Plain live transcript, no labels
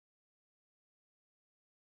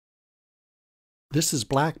This is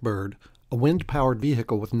Blackbird, a wind-powered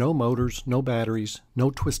vehicle with no motors, no batteries,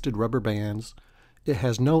 no twisted rubber bands. It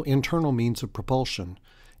has no internal means of propulsion.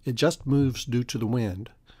 It just moves due to the wind.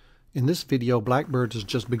 In this video, Blackbird is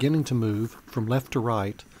just beginning to move from left to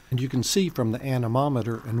right, and you can see from the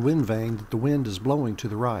anemometer and wind vane that the wind is blowing to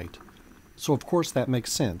the right. So of course that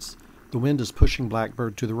makes sense. The wind is pushing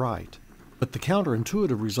Blackbird to the right. But the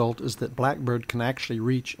counterintuitive result is that Blackbird can actually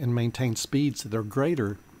reach and maintain speeds that are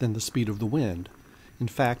greater than the speed of the wind. In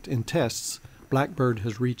fact, in tests, Blackbird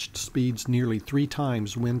has reached speeds nearly 3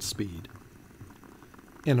 times wind speed.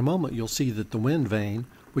 In a moment you'll see that the wind vane,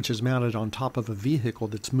 which is mounted on top of a vehicle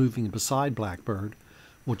that's moving beside Blackbird,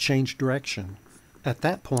 will change direction. At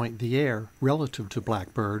that point, the air, relative to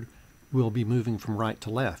Blackbird, will be moving from right to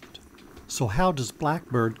left. So how does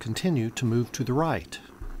Blackbird continue to move to the right?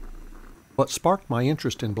 What sparked my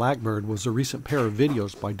interest in Blackbird was a recent pair of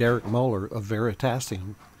videos by Derek Moeller of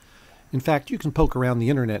Veritasium. In fact, you can poke around the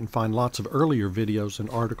internet and find lots of earlier videos and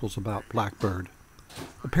articles about Blackbird.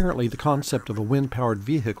 Apparently, the concept of a wind-powered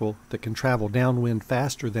vehicle that can travel downwind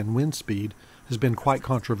faster than wind speed has been quite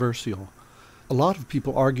controversial. A lot of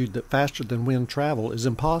people argued that faster than wind travel is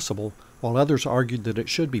impossible, while others argued that it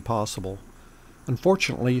should be possible.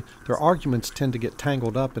 Unfortunately, their arguments tend to get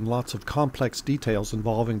tangled up in lots of complex details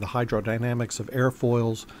involving the hydrodynamics of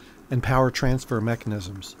airfoils and power transfer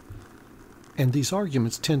mechanisms. And these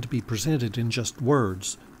arguments tend to be presented in just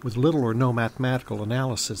words, with little or no mathematical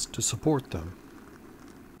analysis to support them.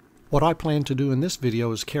 What I plan to do in this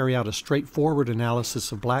video is carry out a straightforward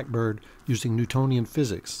analysis of Blackbird using Newtonian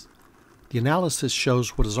physics. The analysis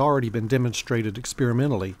shows what has already been demonstrated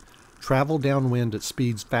experimentally. Travel downwind at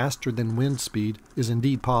speeds faster than wind speed is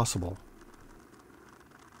indeed possible.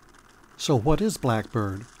 So what is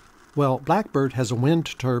Blackbird? Well, Blackbird has a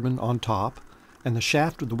wind turbine on top, and the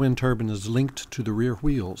shaft of the wind turbine is linked to the rear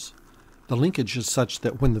wheels. The linkage is such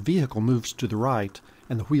that when the vehicle moves to the right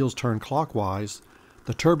and the wheels turn clockwise,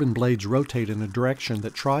 the turbine blades rotate in a direction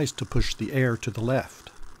that tries to push the air to the left.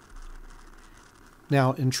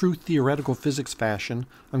 Now, in true theoretical physics fashion,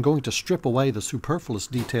 I'm going to strip away the superfluous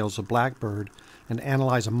details of Blackbird and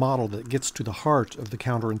analyze a model that gets to the heart of the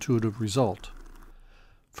counterintuitive result.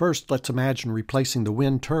 First, let's imagine replacing the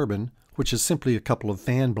wind turbine, which is simply a couple of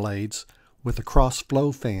fan blades, with a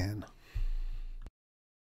cross-flow fan.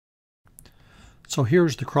 So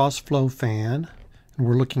here's the cross-flow fan, and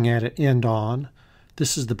we're looking at it end-on.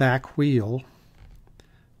 This is the back wheel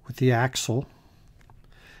with the axle,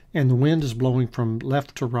 and the wind is blowing from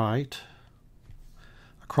left to right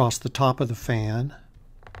across the top of the fan.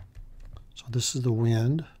 So this is the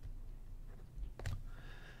wind.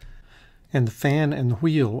 And the fan and the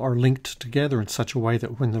wheel are linked together in such a way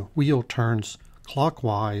that when the wheel turns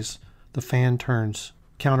clockwise, the fan turns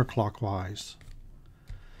counterclockwise.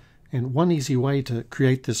 And one easy way to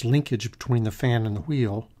create this linkage between the fan and the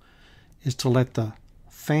wheel is to let the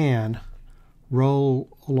fan roll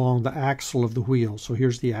along the axle of the wheel. So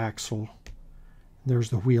here's the axle, there's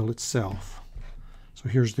the wheel itself. So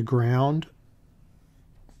here's the ground,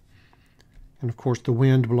 and of course the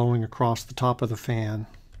wind blowing across the top of the fan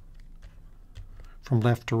from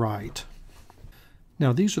left to right.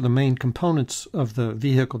 Now these are the main components of the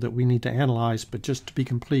vehicle that we need to analyze, but just to be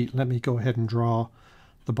complete, let me go ahead and draw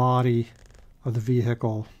the body of the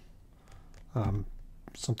vehicle,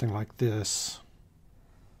 something like this.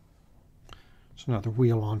 So another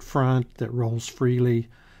wheel on front that rolls freely,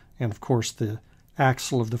 and of course the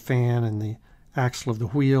axle of the fan and the axle of the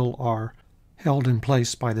wheel are held in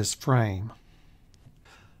place by this frame.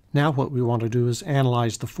 Now what we want to do is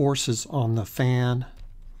analyze the forces on the fan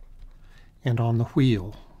and on the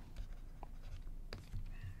wheel.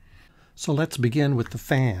 So let's begin with the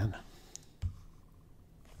fan.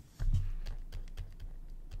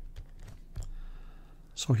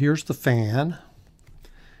 So here's the fan,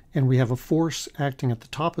 and we have a force acting at the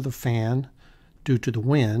top of the fan due to the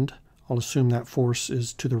wind. I'll assume that force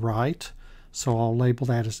is to the right, so I'll label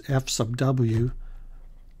that as F sub W,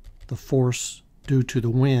 the force due to the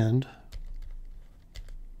wind.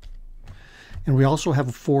 And we also have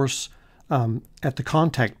a force at the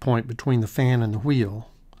contact point between the fan and the wheel.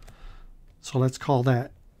 So let's call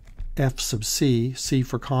that F sub C, C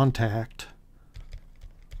for contact.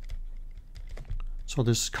 So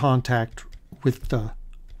this is contact with the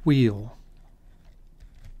wheel.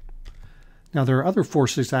 Now there are other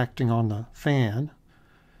forces acting on the fan.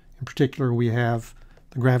 In particular, we have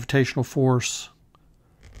the gravitational force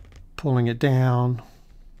pulling it down.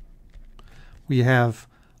 We have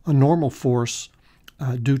a normal force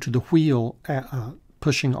due to the wheel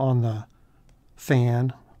pushing on the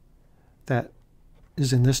fan that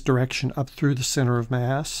is in this direction up through the center of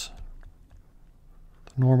mass.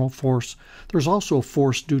 normal force. There's also a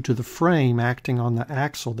force due to the frame acting on the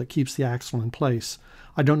axle that keeps the axle in place.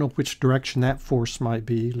 I don't know which direction that force might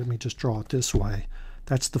be. Let me just draw it this way.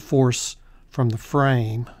 That's the force from the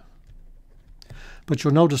frame. But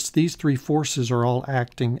you'll notice these three forces are all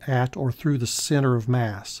acting at or through the center of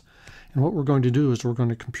mass. And what we're going to do is we're going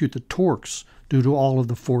to compute the torques due to all of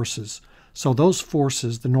the forces. So those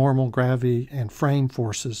forces, the normal, gravity, and frame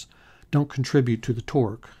forces, don't contribute to the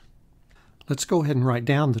torque. Let's go ahead and write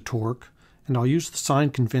down the torque, and I'll use the sign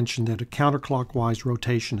convention that a counterclockwise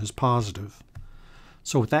rotation is positive.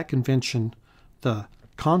 So with that convention, the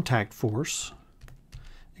contact force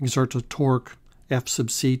exerts a torque F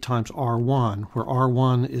sub c times R1, where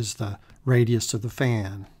R1 is the radius of the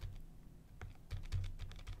fan.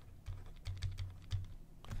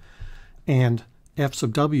 And F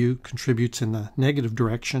sub w contributes in the negative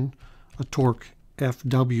direction, a torque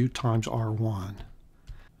Fw times R1.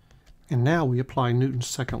 And now we apply Newton's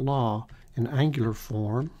second law in angular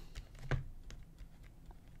form.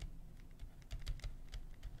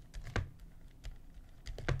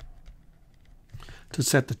 To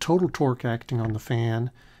set the total torque acting on the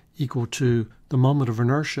fan equal to the moment of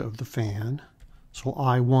inertia of the fan. So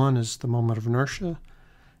I1 is the moment of inertia,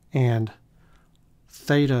 and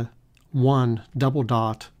theta 1 double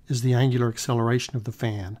dot is the angular acceleration of the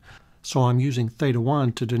fan. So I'm using theta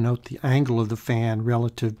 1 to denote the angle of the fan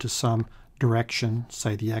relative to some direction,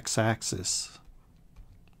 say the x-axis.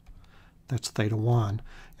 That's theta 1.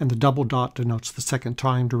 And the double dot denotes the second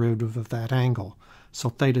time derivative of that angle. So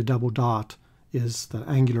theta double dot is the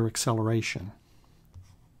angular acceleration.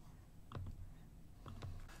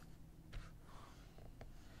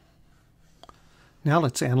 Now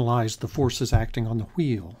let's analyze the forces acting on the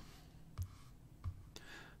wheel.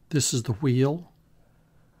 This is the wheel,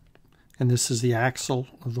 and this is the axle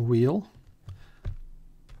of the wheel.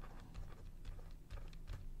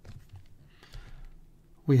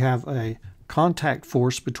 We have a contact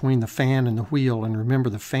force between the fan and the wheel, and remember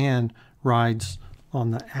the fan rides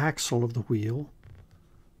on the axle of the wheel.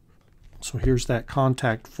 So here's that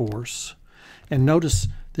contact force. And notice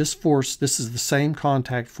this force, this is the same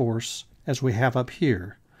contact force as we have up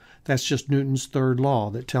here. That's just Newton's third law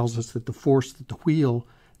that tells us that the force that the wheel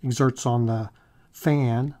exerts on the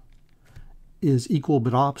fan is equal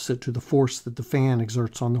but opposite to the force that the fan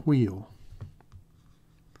exerts on the wheel.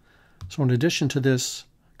 So in addition to this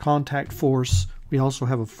contact force, we also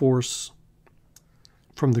have a force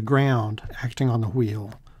from the ground acting on the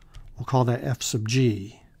wheel. We'll call that F sub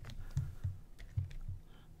g.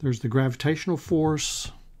 There's the gravitational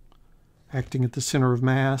force acting at the center of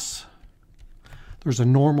mass. There's a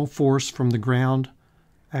normal force from the ground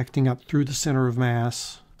acting up through the center of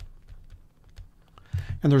mass.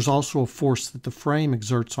 And there's also a force that the frame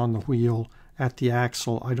exerts on the wheel at the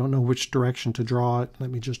axle. I don't know which direction to draw it.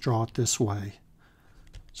 Let me just draw it this way.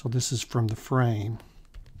 So this is from the frame.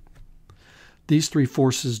 These three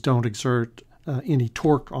forces don't exert any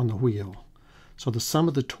torque on the wheel. So the sum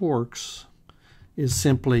of the torques is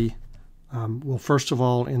simply, well, first of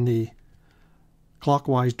all, in the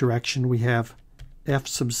clockwise direction, we have F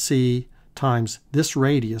sub c times this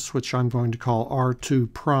radius, which I'm going to call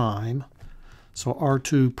R2 prime. So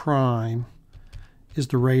R2 prime is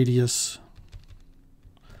the radius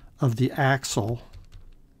of the axle.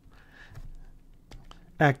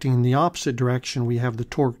 Acting in the opposite direction, we have the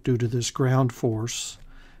torque due to this ground force,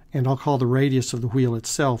 and I'll call the radius of the wheel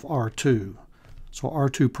itself R2. So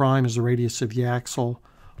R2 prime is the radius of the axle,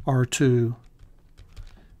 R2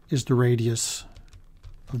 is the radius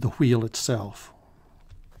of the wheel itself.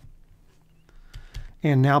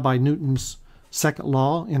 And now by Newton's second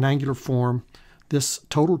law in angular form, this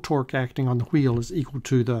total torque acting on the wheel is equal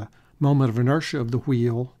to the moment of inertia of the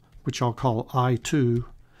wheel, which I'll call I2,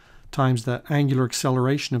 times the angular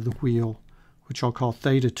acceleration of the wheel, which I'll call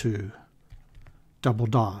theta 2, double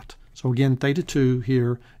dot. So again, theta 2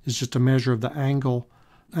 here is just a measure of the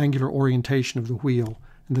angular orientation of the wheel,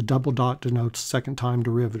 and the double dot denotes second time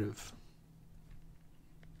derivative.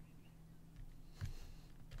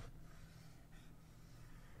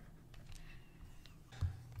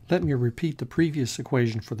 Let me repeat the previous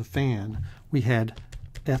equation for the fan. We had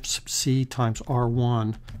F sub c times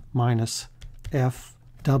R1 minus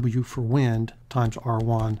Fw for wind times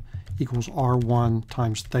R1 equals R1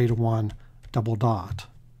 times theta 1 double dot.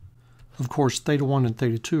 Of course, theta 1 and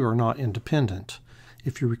theta 2 are not independent.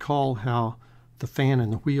 If you recall how the fan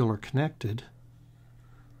and the wheel are connected,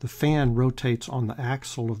 the fan rotates on the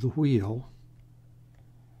axle of the wheel.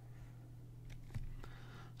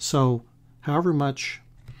 So however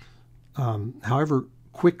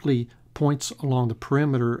quickly points along the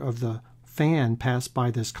perimeter of the fan pass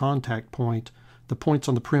by this contact point, the points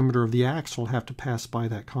on the perimeter of the axle have to pass by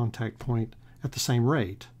that contact point at the same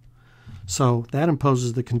rate. So that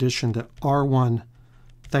imposes the condition that R1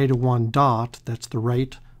 theta 1 dot, that's the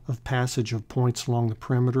rate of passage of points along the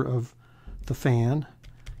perimeter of the fan,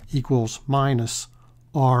 equals minus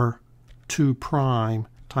R2 prime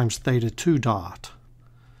times theta 2 dot.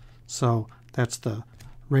 So that's the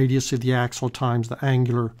radius of the axle times the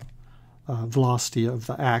angular velocity of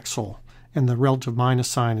the axle. And the relative minus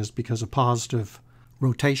sign is because a positive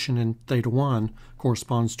rotation in theta 1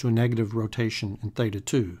 corresponds to a negative rotation in theta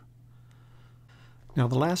 2. Now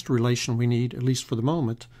the last relation we need, at least for the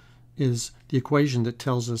moment, is the equation that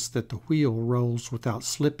tells us that the wheel rolls without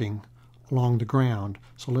slipping along the ground.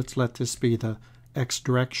 So let's let this be the x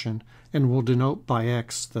direction, and we'll denote by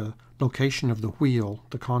x the location of the wheel,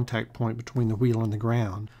 the contact point between the wheel and the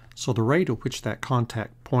ground. So the rate at which that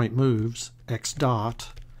contact point moves, x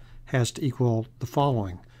dot, has to equal the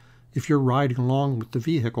following. If you're riding along with the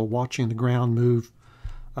vehicle, watching the ground move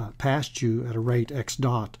past you at a rate x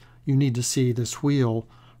dot, you need to see this wheel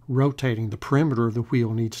rotating. The perimeter of the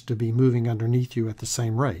wheel needs to be moving underneath you at the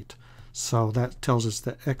same rate. So that tells us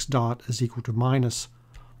that x dot is equal to minus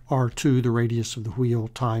r2, the radius of the wheel,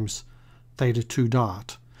 times theta 2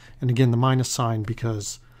 dot. And again, the minus sign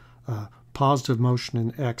because positive motion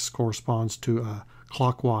in x corresponds to a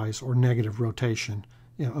clockwise or negative rotation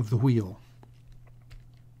of the wheel.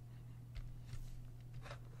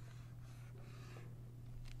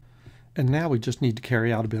 And now we just need to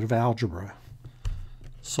carry out a bit of algebra.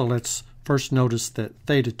 So let's first notice that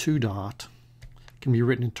theta 2 dot can be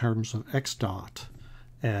written in terms of x dot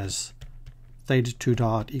as theta 2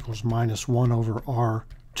 dot equals minus 1 over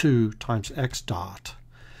r2 times x dot.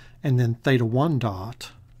 And then theta 1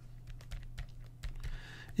 dot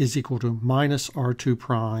is equal to minus r2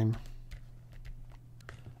 prime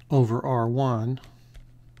over r1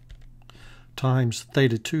 times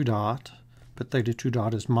theta 2 dot, but theta 2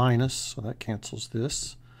 dot is minus, so that cancels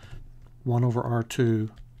this, 1 over r2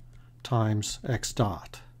 times x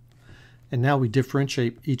dot. And now we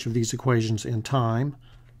differentiate each of these equations in time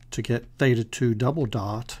to get theta 2 double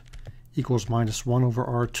dot equals minus 1 over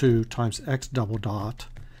r2 times x double dot,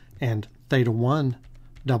 and theta 1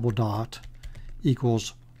 double dot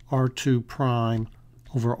equals r2 prime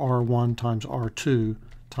over r1 times r2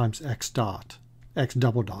 times x dot, x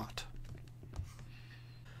double dot.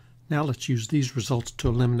 Now let's use these results to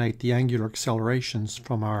eliminate the angular accelerations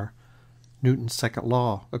from our Newton's second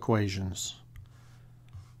law equations.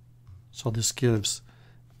 So this gives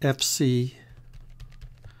Fc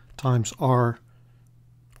times R1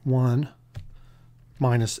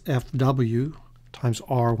 minus Fw times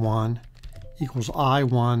R1 equals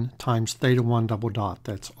I1 times theta 1 double dot.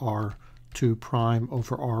 That's R2 prime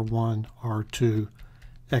over R1, R2,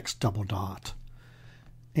 x double dot.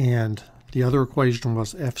 And the other equation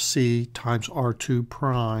was Fc times R2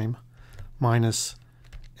 prime minus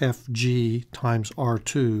Fg times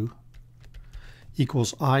R2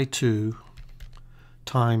 equals I2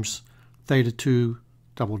 times theta 2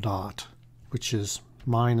 double dot, which is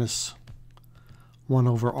minus 1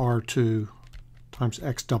 over R2 times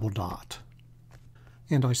x double dot.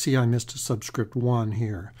 And I see I missed a subscript 1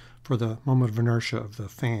 here for the moment of inertia of the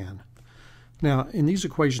fan. Now, in these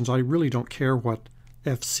equations, I really don't care what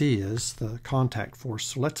Fc is, the contact force,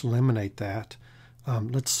 so let's eliminate that.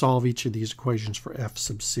 Let's solve each of these equations for F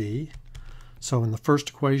sub c. So in the first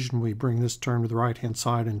equation, we bring this term to the right-hand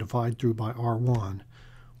side and divide through by R1.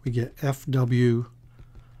 We get Fw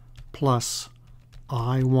plus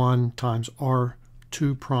I1 times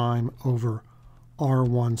R2 prime over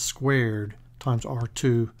R1 squared times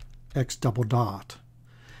R2 x double dot.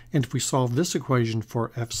 And if we solve this equation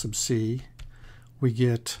for F sub c, we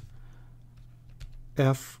get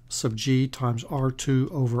F sub g times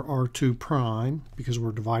R2 over R2 prime, because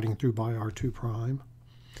we're dividing through by R2 prime,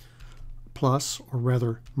 plus, or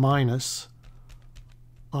rather minus,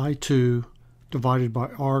 I2 divided by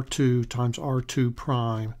R2 times R2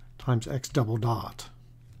 prime times x double dot.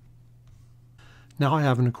 Now I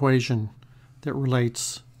have an equation that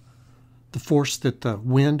relates the force that the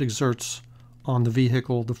wind exerts on the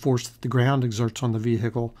vehicle, the force that the ground exerts on the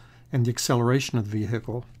vehicle, and the acceleration of the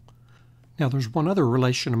vehicle. Now there's one other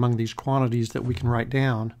relation among these quantities that we can write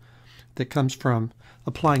down that comes from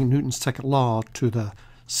applying Newton's second law to the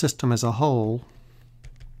system as a whole.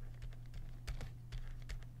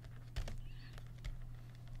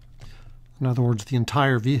 In other words, the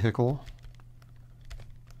entire vehicle,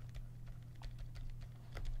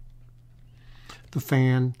 the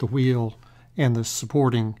fan, the wheel, and the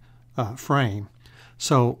supporting frame.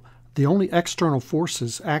 So the only external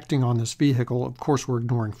forces acting on this vehicle, of course we're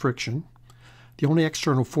ignoring friction, the only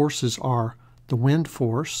external forces are the wind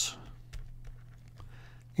force,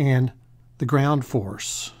 and the ground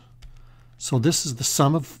force. So this is the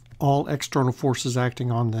sum of all external forces acting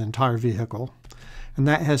on the entire vehicle, and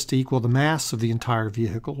that has to equal the mass of the entire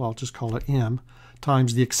vehicle, I'll just call it m,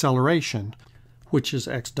 times the acceleration, which is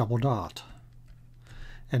x double dot.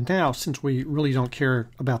 And now, since we really don't care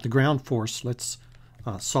about the ground force, let's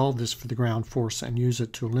solve this for the ground force and use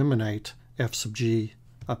it to eliminate F sub g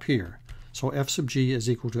up here. So F sub g is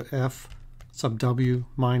equal to F sub w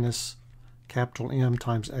minus capital M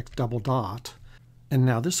times x double dot. And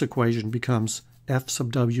now this equation becomes F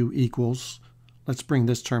sub w equals, let's bring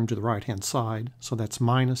this term to the right-hand side, so that's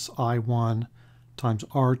minus I1 times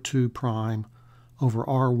R2 prime over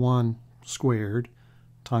R1 squared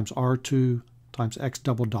times R2 times x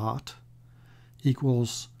double dot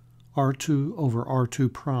equals R2 over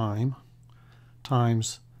R2 prime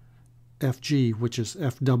times Fg, which is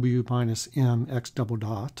Fw minus M x double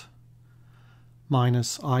dot,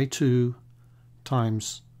 minus I2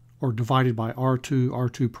 times, or divided by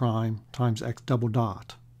R2 prime times x double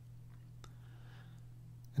dot.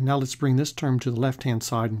 And now let's bring this term to the left-hand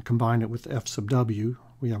side and combine it with F sub w.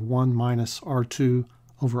 We have 1 minus R2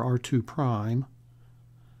 over R2 prime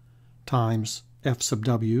times F sub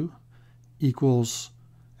w equals,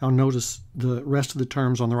 now notice the rest of the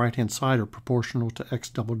terms on the right-hand side are proportional to x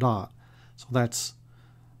double dot. So that's,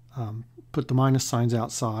 put the minus signs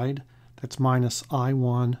outside, that's minus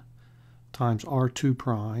I1 times R2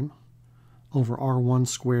 prime over R1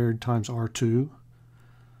 squared times R2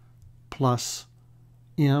 plus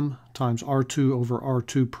M times R2 over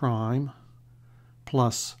R2 prime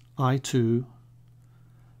plus I2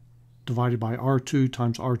 divided by R2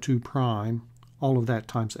 times R2 prime, all of that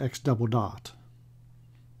times x double dot.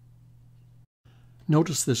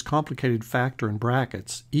 Notice this complicated factor in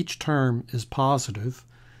brackets. Each term is positive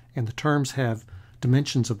and the terms have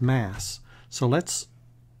dimensions of mass. So let's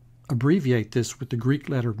abbreviate this with the Greek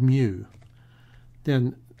letter mu.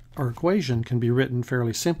 Then our equation can be written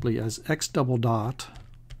fairly simply as x double dot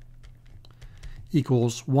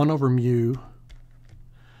equals 1 over mu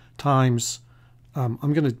times, I'm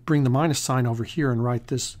going to bring the minus sign over here and write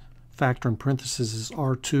this factor in parentheses as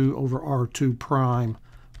R2 over R2 prime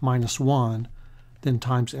minus 1, then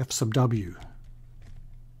times F sub w.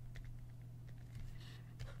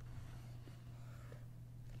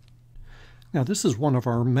 Now this is one of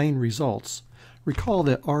our main results. Recall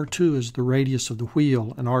that R2 is the radius of the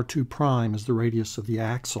wheel and R2 prime is the radius of the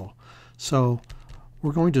axle. So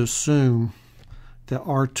we're going to assume that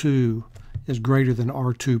R2 is greater than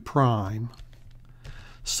R2 prime.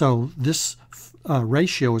 So this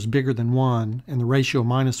ratio is bigger than 1 and the ratio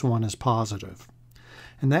minus 1 is positive.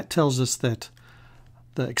 And that tells us that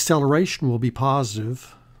the acceleration will be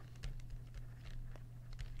positive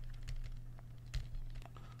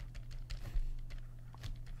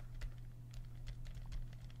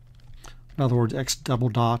in other words, x double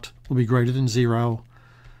dot will be greater than 0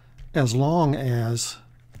 as long as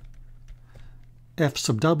F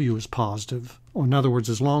sub w is positive, or in other words,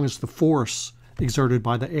 as long as the force exerted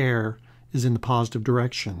by the air is in the positive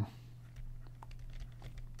direction.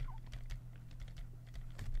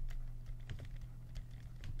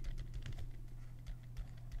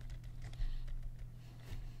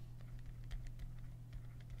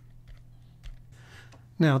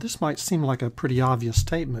 Now, this might seem like a pretty obvious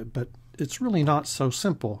statement, but it's really not so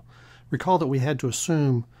simple. Recall that we had to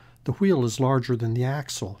assume the wheel is larger than the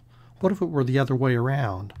axle. What if it were the other way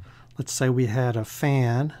around? Let's say we had a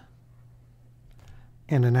fan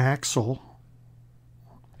and an axle,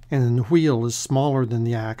 and then the wheel is smaller than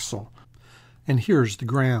the axle. And here's the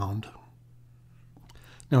ground.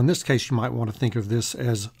 Now, in this case, you might want to think of this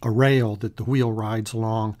as a rail that the wheel rides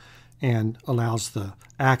along and allows the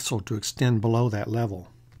axle to extend below that level.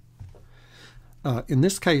 In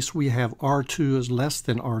this case, we have R2 is less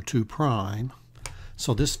than R2 prime,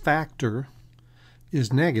 so this factor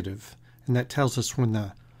is negative, and that tells us when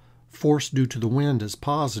the force due to the wind is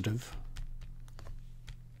positive,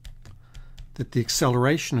 that the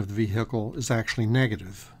acceleration of the vehicle is actually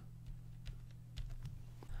negative.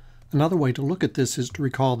 Another way to look at this is to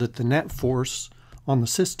recall that the net force on the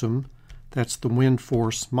system, that's the wind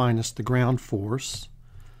force minus the ground force.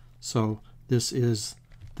 So this is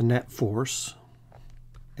the net force,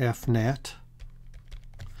 F net,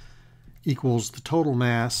 equals the total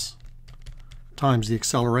mass times the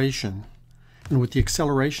acceleration. And with the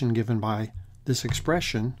acceleration given by this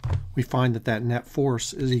expression, we find that that net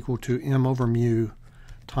force is equal to m over mu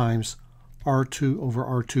times R2 over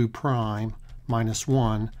R2 prime minus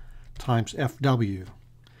 1 times Fw.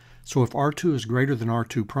 So if R2 is greater than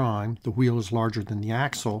R2 prime, the wheel is larger than the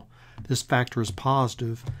axle, this factor is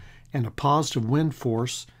positive, and a positive wind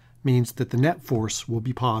force means that the net force will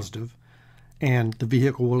be positive and the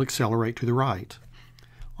vehicle will accelerate to the right.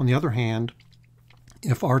 On the other hand,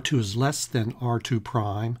 if R2 is less than R2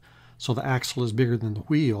 prime, so the axle is bigger than the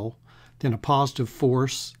wheel, then a positive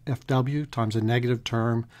force, Fw, times a negative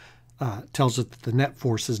term tells us that the net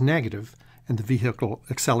force is negative and the vehicle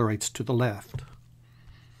accelerates to the left.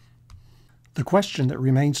 The question that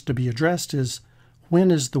remains to be addressed is,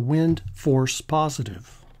 when is the wind force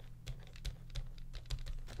positive?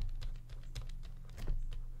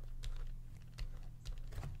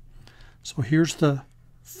 So here's the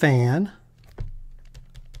fan.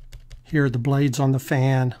 Here are the blades on the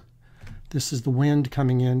fan. This is the wind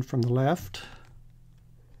coming in from the left.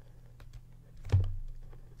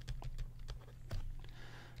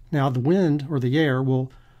 Now the wind, or the air,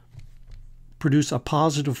 will produce a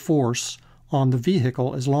positive force on the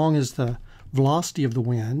vehicle as long as the velocity of the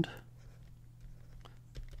wind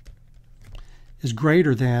is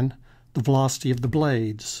greater than the velocity of the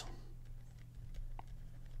blades.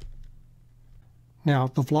 Now,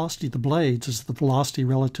 the velocity of the blades is the velocity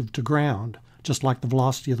relative to ground, just like the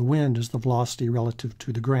velocity of the wind is the velocity relative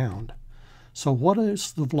to the ground. So what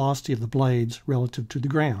is the velocity of the blades relative to the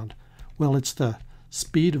ground? Well, it's the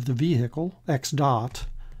speed of the vehicle, x dot,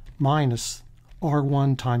 minus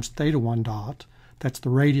r1 times theta 1 dot. That's the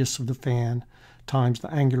radius of the fan times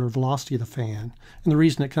the angular velocity of the fan. And the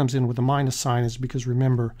reason it comes in with a minus sign is because,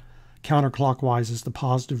 remember, counterclockwise is the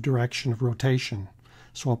positive direction of rotation.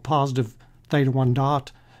 So a positive theta 1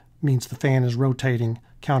 dot means the fan is rotating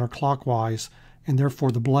counterclockwise, and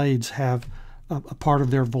therefore the blades have a part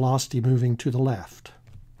of their velocity moving to the left.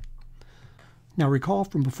 Now recall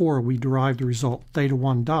from before we derived the result theta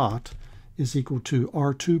 1 dot is equal to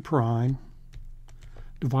R2 prime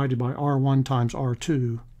divided by R1 times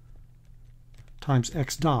R2 times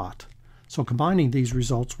x dot. So combining these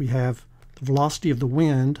results, we have the velocity of the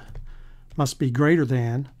wind must be greater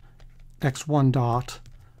than x1 dot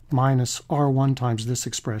minus R1 times this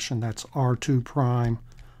expression. That's R2 prime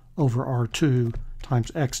over R2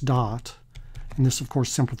 times x dot. And this, of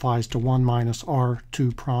course, simplifies to 1 minus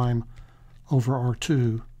R2 prime over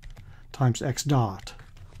R2 times x dot.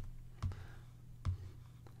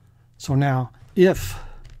 So now, if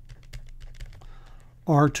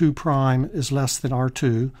R2 prime is less than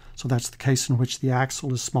R2, so that's the case in which the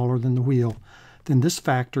axle is smaller than the wheel, then this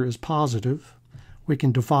factor is positive. We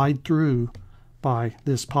can divide through by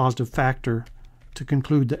this positive factor to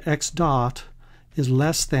conclude that x dot is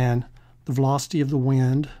less than the velocity of the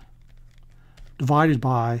wind divided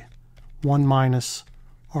by 1 minus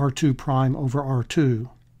R2 prime over R2.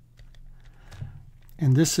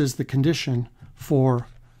 And this is the condition for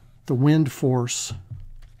the wind force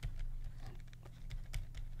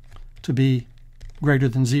to be greater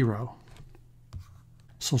than 0.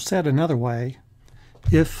 So said another way,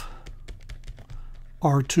 if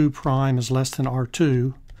R2 prime is less than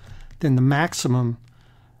R2, then the maximum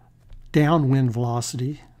downwind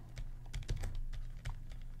velocity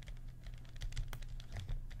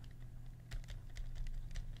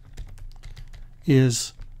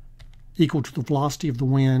is equal to the velocity of the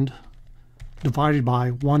wind divided by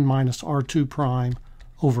 1 minus R2 prime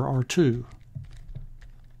over R2.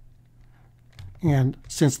 And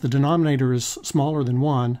since the denominator is smaller than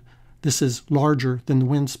 1, this is larger than the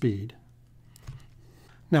wind speed.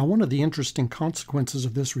 Now, one of the interesting consequences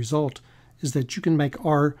of this result is that you can make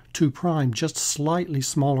R2 prime just slightly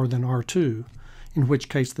smaller than R2, in which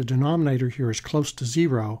case the denominator here is close to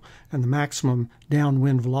 0 and the maximum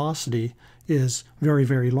downwind velocity is very,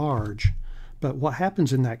 very large. But what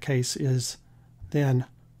happens in that case is then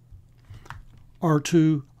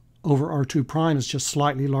R2 over R2 prime is just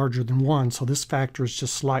slightly larger than 1, so this factor is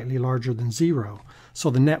just slightly larger than 0. So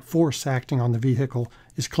the net force acting on the vehicle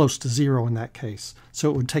is close to 0 in that case.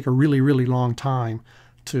 So it would take a really, really long time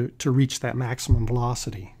to reach that maximum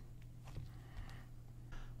velocity.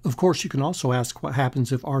 Of course, you can also ask what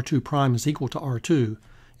happens if R2 prime is equal to R2.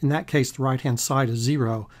 In that case, the right-hand side is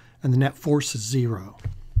 0, and the net force is 0.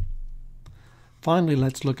 Finally,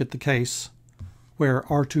 let's look at the case where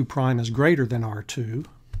R2 prime is greater than R2.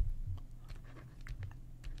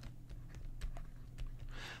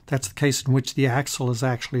 That's the case in which the axle is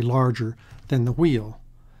actually larger than the wheel.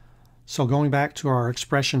 So going back to our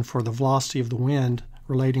expression for the velocity of the wind,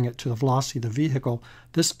 relating it to the velocity of the vehicle,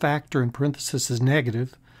 this factor in parentheses is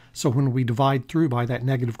negative, so when we divide through by that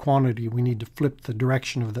negative quantity, we need to flip the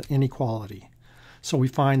direction of the inequality. So we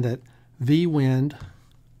find that v wind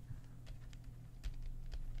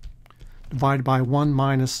divided by 1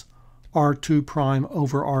 minus R2 prime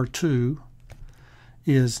over R2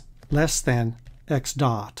 is less than x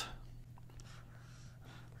dot.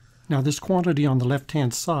 Now this quantity on the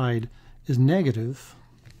left-hand side is negative,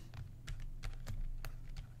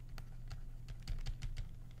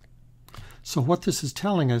 so what this is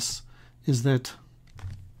telling us is that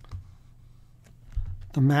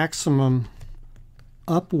the maximum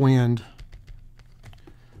upwind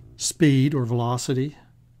speed or velocity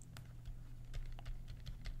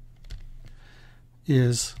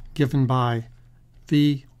is given by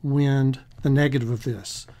v wind, the negative of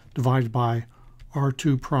this, divided by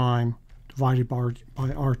r2 prime divided by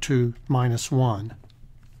r2 minus 1.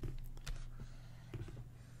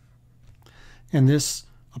 And this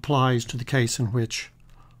applies to the case in which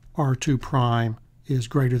r2 prime is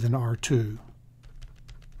greater than r2.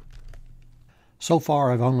 So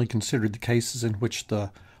far I've only considered the cases in which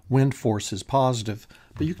the wind force is positive,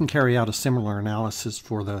 but you can carry out a similar analysis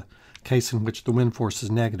for the case in which the wind force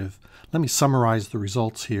is negative. Let me summarize the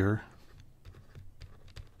results here.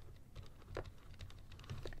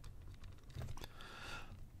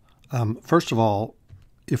 First of all,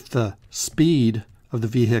 if the speed of the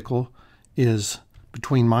vehicle is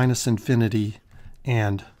between minus infinity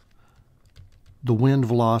and the wind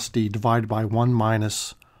velocity divided by 1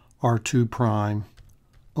 minus r2 prime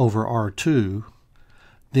over r2,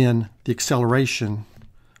 then the acceleration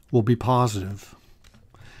will be positive.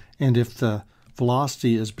 And if the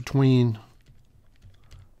velocity is between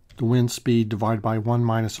the wind speed divided by 1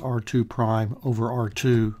 minus r2 prime over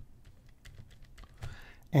r2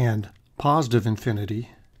 and positive infinity,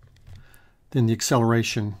 then the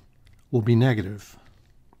acceleration will be negative.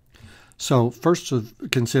 So first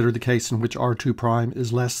consider the case in which r2 prime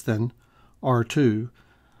is less than r2.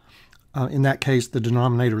 In that case, the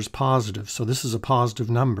denominator is positive, so this is a positive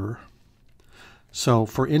number. So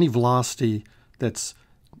for any velocity that's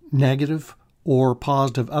negative or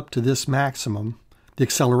positive up to this maximum, the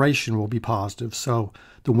acceleration will be positive. So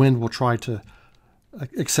the wind will try to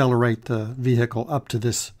accelerate the vehicle up to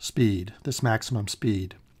this speed, this maximum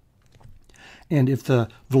speed. And if the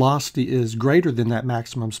velocity is greater than that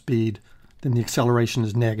maximum speed, then the acceleration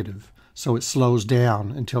is negative. So it slows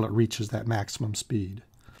down until it reaches that maximum speed.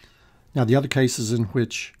 Now the other cases in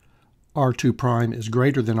which r2 prime is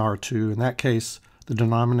greater than r2, in that case the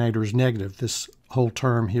denominator is negative. This whole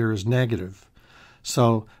term here is negative.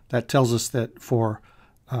 So that tells us that for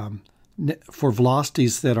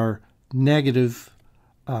velocities that are negative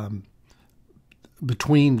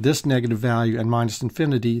between this negative value and minus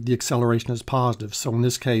infinity, the acceleration is positive. So in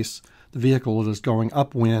this case, the vehicle is going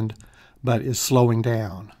upwind but is slowing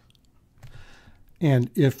down. And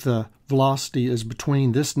if the velocity is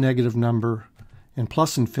between this negative number and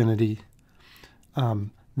plus infinity,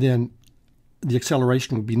 then the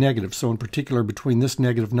acceleration would be negative. So in particular, between this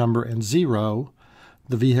negative number and 0,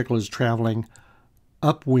 the vehicle is traveling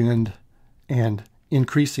upwind and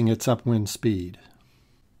increasing its upwind speed.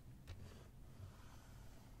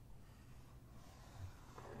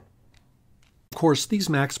 Of course, these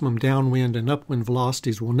maximum downwind and upwind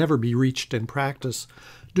velocities will never be reached in practice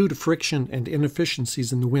due to friction and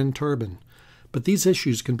inefficiencies in the wind turbine, but these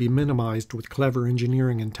issues can be minimized with clever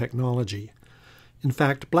engineering and technology. In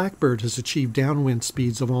fact, Blackbird has achieved downwind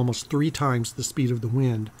speeds of almost 3 times the speed of the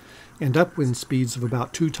wind and upwind speeds of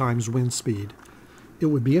about 2 times wind speed. It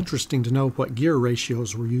would be interesting to know what gear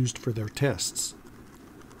ratios were used for their tests.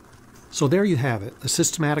 So there you have it, a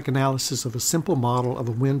systematic analysis of a simple model of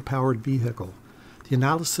a wind-powered vehicle. The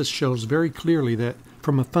analysis shows very clearly that,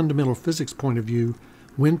 from a fundamental physics point of view,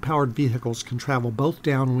 wind-powered vehicles can travel both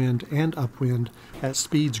downwind and upwind at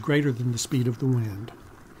speeds greater than the speed of the wind.